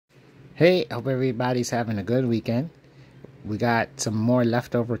Hey, hope everybody's having a good weekend. We got some more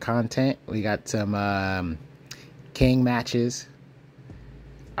leftover content. We got some king matches.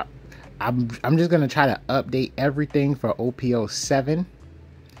 I'm just gonna try to update everything for OPO 7.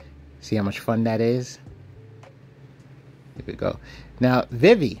 See how much fun that is. Here we go. Now,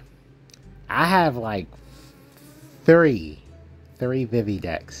 Vivi, I have like three Vivi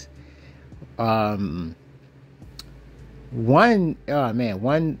decks. One, oh man,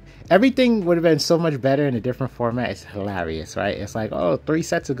 one, everything would have been so much better in a different format. It's hilarious, right? It's like, oh, 3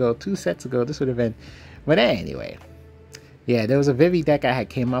 sets ago, 2 sets ago, this would have been, but anyway. Yeah, there was a Vivi deck I had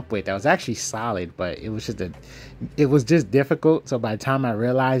came up with that was actually solid, but it was just difficult. So by the time I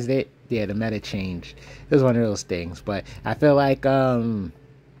realized it, yeah, the meta changed. It was one of those things, but I feel like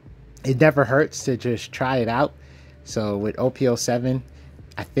it never hurts to just try it out. So with OPO 7,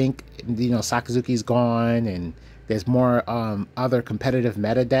 I think, Sakazuki's gone and there's more other competitive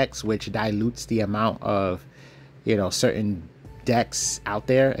meta decks, which dilutes the amount of, certain decks out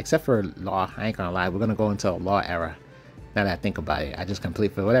there, except for Law. I ain't gonna lie, we're gonna go into a Law era. Now that I think about it, I completely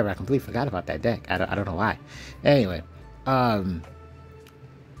forgot about that deck. I don't know why. Anyway, I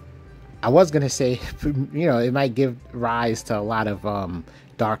was gonna say, it might give rise to a lot of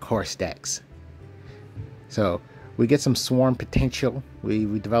Dark Horse decks. So we get some Swarm potential.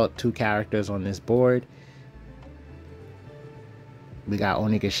 We developed 2 characters on this board. We got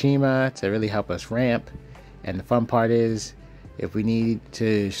Onigashima to really help us ramp. And the fun part is, if we need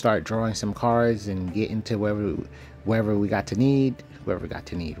to start drawing some cards and get into wherever we got to need.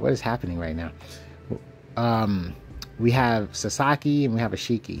 What is happening right now? We have Sasaki and we have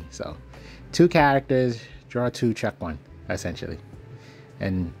Ashiki. So 2 characters, draw 2, check 1, essentially.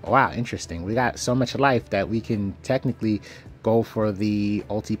 And wow, interesting. We got so much life that we can technically go for the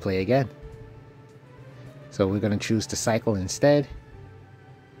ulti play again. So we're going to choose to cycle instead.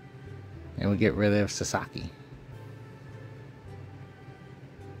 And we get rid of Sasaki.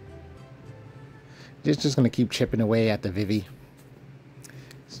 Just going to keep chipping away at the Vivi.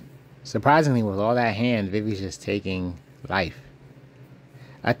 Surprisingly, with all that hand, Vivi's just taking life.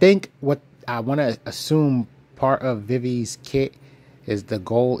 I think what I want to assume part of Vivi's kit is the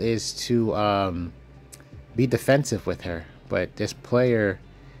goal is to be defensive with her. But this player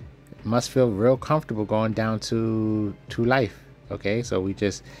must feel real comfortable going down to 2 life. Okay, so we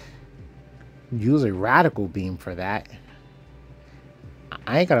just use a radical beam for that.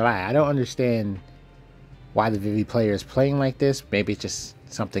 I ain't gonna lie, I don't understand why the Vivi player is playing like this. Maybe it's just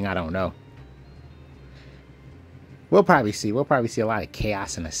something I don't know. We'll probably see a lot of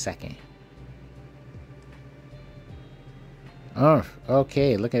chaos in a second. Oh,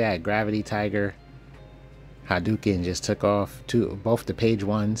 okay, look at that. Gravity Tiger Hadouken just took off both the page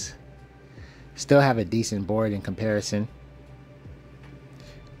 1s. Still have a decent board in comparison.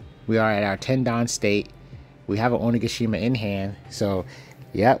 We are at our 10 Don state. We have an Onigashima in hand. So,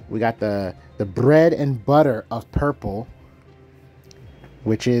 yep, we got the bread and butter of purple,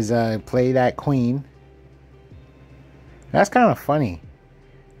 which is play that queen. That's kind of funny.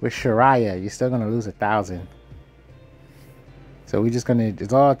 With Shiraya, you're still going to lose 1,000. So we're just going to,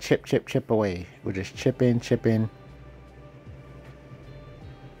 it's all chip away. We're just chip in.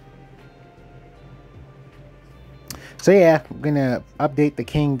 So yeah, I'm gonna update the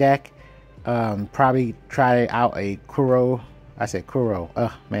king deck. Probably try out a Kuro. I said Kuro.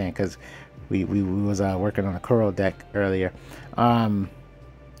 Oh man, because we was working on a Kuro deck earlier.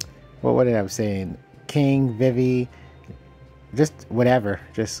 What did I was saying? King, Vivi, just whatever.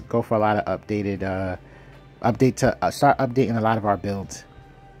 Just go for a lot of updated start updating a lot of our builds.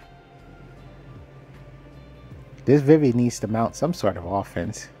 This Vivi needs to mount some sort of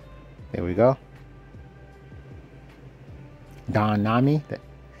offense. There we go. Don Nami.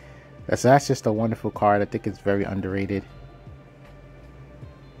 That's just a wonderful card. I think it's very underrated.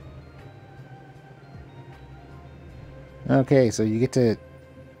 Okay, so you get to,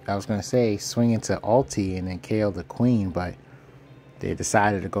 I was gonna say, swing into ulti and then KO the queen, but they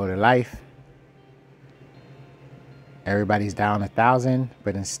decided to go to life. Everybody's down 1,000,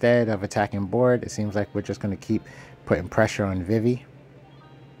 but instead of attacking board, it seems like we're just gonna keep putting pressure on Vivi.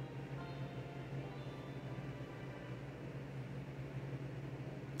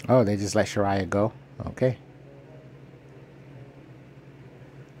 Oh, they just let Shiraya go. Okay.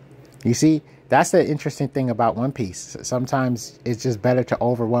 You see, that's the interesting thing about One Piece. Sometimes it's just better to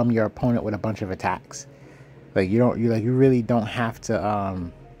overwhelm your opponent with a bunch of attacks. Like you really don't have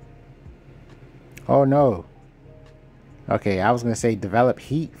to oh no. Okay, I was gonna say develop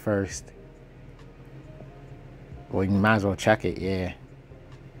heat first. Well, you might as well check it, yeah.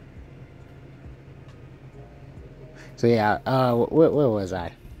 So yeah, where was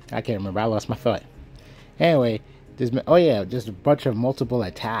I? I can't remember. I lost my thought. Anyway, there's just a bunch of multiple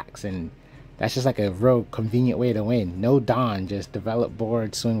attacks, and that's just like a real convenient way to win. No Dawn, just develop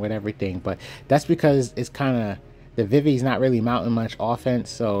board, swing with everything. But that's because it's kind of, the Vivi's not really mounting much offense,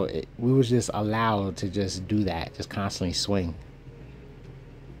 so we was just allowed to just do that, just constantly swing.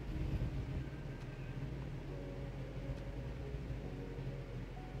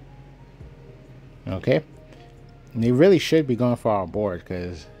 Okay, and they really should be going for our board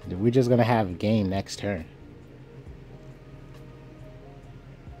because we're just gonna have a game next turn.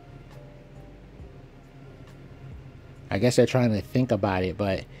 I guess they're trying to think about it,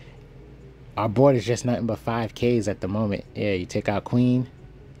 but our board is just nothing but 5Ks at the moment. Yeah, you take out queen,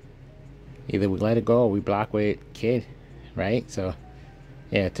 either we let it go or we block with kid, right? So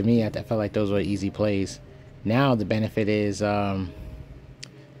yeah, to me, I felt like those were easy plays. Now the benefit is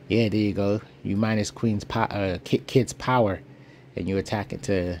yeah, there you go, you minus queen's kid's power and you attack it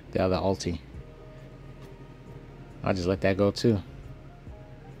to the other ulti. I'll just let that go too.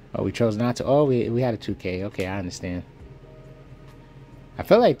 Oh, we chose not to. Oh, we had a 2K. Okay, I understand. I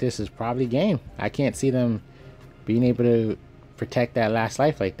feel like this is probably game. I can't see them being able to protect that last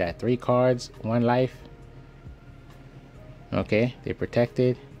life like that. 3 cards, 1 life. Okay, they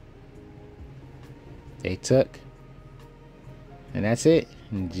protected. They took. And that's it.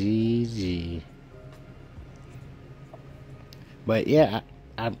 GG. But yeah,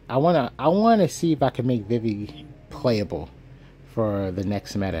 I wanna see if I can make Vivi playable for the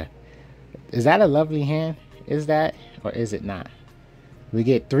next meta. Is that a lovely hand? Is that, or is it not? We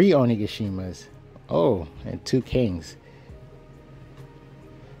get 3 Onigishimas. Oh, and 2 kings.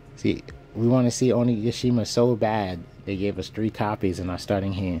 See, we want to see Onigashima so bad they gave us 3 copies in our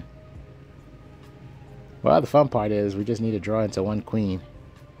starting hand. Well, the fun part is we just need to draw into 1 queen.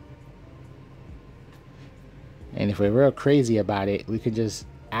 And if we're real crazy about it, we could just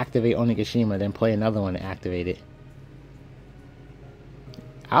activate Onigashima, then play another one to activate it.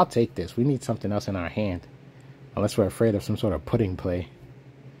 I'll take this. We need something else in our hand. Unless we're afraid of some sort of pudding play.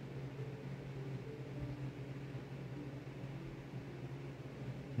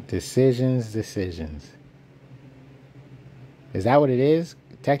 Decisions. Is that what it is?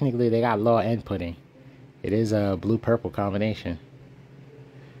 Technically, they got law and pudding. It is a blue-purple combination.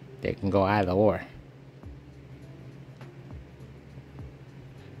 They can go either or.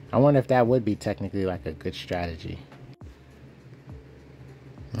 I wonder if that would be technically like a good strategy.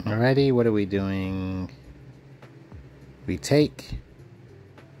 Alrighty, what are we doing? We take.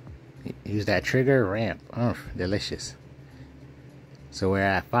 Use that trigger, ramp. Oh, delicious. So we're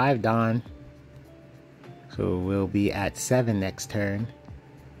at 5 Dawn. So we'll be at 7 next turn.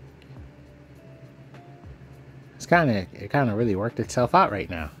 It kind of really worked itself out right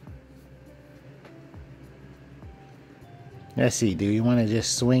now. Let's see, do you want to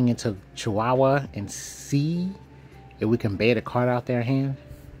just swing into Chihuahua and see if we can bait a card out their hand?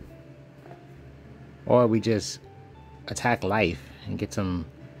 Or we just attack life and get some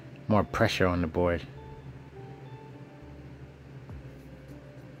more pressure on the board?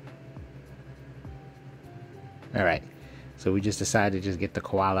 Alright, so we just decided to just get the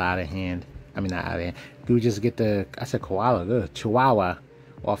koala out of hand. I mean, not out of hand. We just get the, I said koala, good, Chihuahua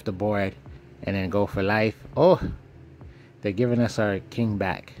off the board and then go for life. Oh, they're giving us our king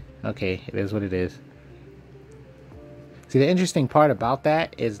back. Okay, it is what it is. See, the interesting part about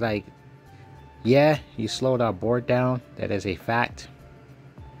that is, like, yeah, you slowed our board down. That is a fact.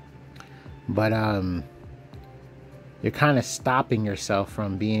 But you're kind of stopping yourself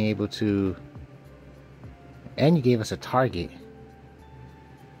from being able to. And you gave us a target.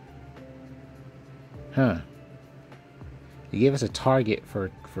 Huh. You gave us a target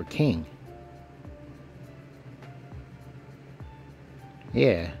for king.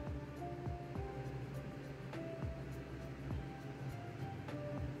 Yeah.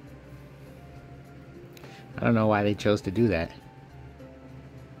 I don't know why they chose to do that.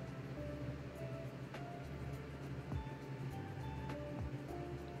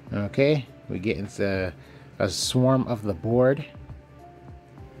 Okay, we get into a swarm of the board.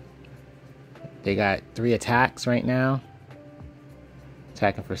 They got 3 attacks right now.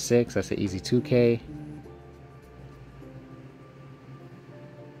 Attacking for 6, that's an easy 2K.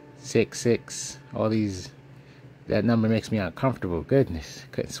 6, 6, all these, that number makes me uncomfortable. Goodness,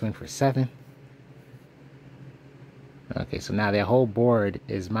 couldn't swing for 7. Okay, so now their whole board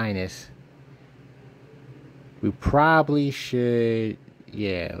is minus. We probably should,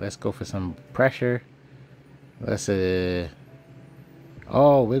 yeah, let's go for some pressure. Let's oh,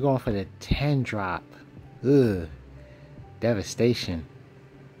 we're going for the 10 drop. Ugh, devastation.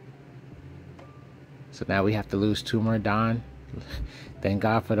 So now we have to lose 2 more Dawn. Thank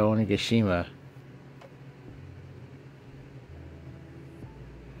God for the Onigashima.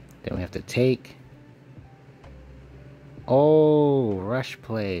 Then we have to take. Oh, rush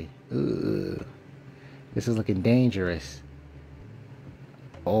play. Ugh. This is looking dangerous.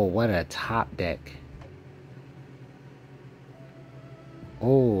 Oh, what a top deck.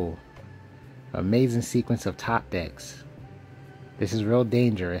 Oh, amazing sequence of top decks. This is real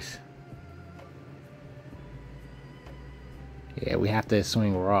dangerous. Yeah, we have to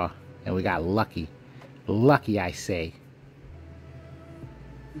swing raw. And we got lucky. Lucky, I say.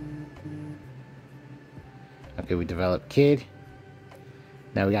 Okay, we developed Kid.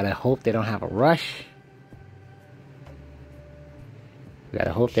 Now we gotta hope they don't have a rush. We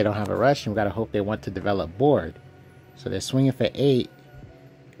gotta hope they don't have a rush, and we gotta hope they want to develop board. So they're swinging for 8.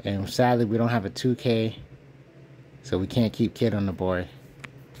 And sadly, we don't have a 2K. So we can't keep Kid on the board.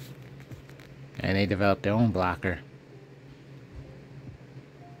 And they developed their own blocker.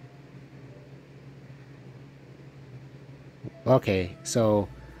 Okay, so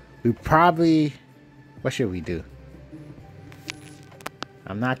we probably... What should we do?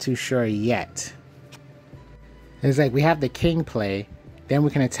 I'm not too sure yet. It's like we have the king play, then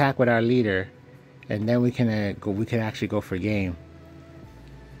we can attack with our leader, and then we can actually go for game.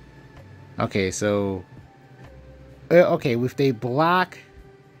 Okay, so okay, if they block,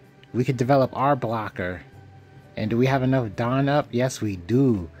 we could develop our blocker. And do we have enough Dawn up? Yes, we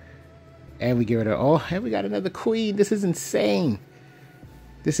do. And we get rid of, oh, and we got another queen. This is insane.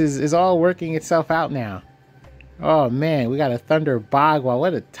 This is all working itself out now. Oh man, we got a Thunder Bagua.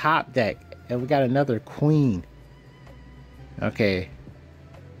 What a top deck. And we got another queen. Okay.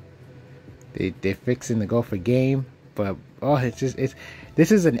 They're fixing to go for game. But oh,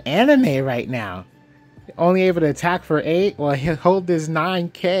 this is an anime right now. Only able to attack for 8. Well, he'll hold this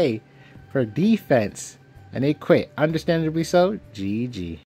 9K for defense. And they quit. Understandably so. GG.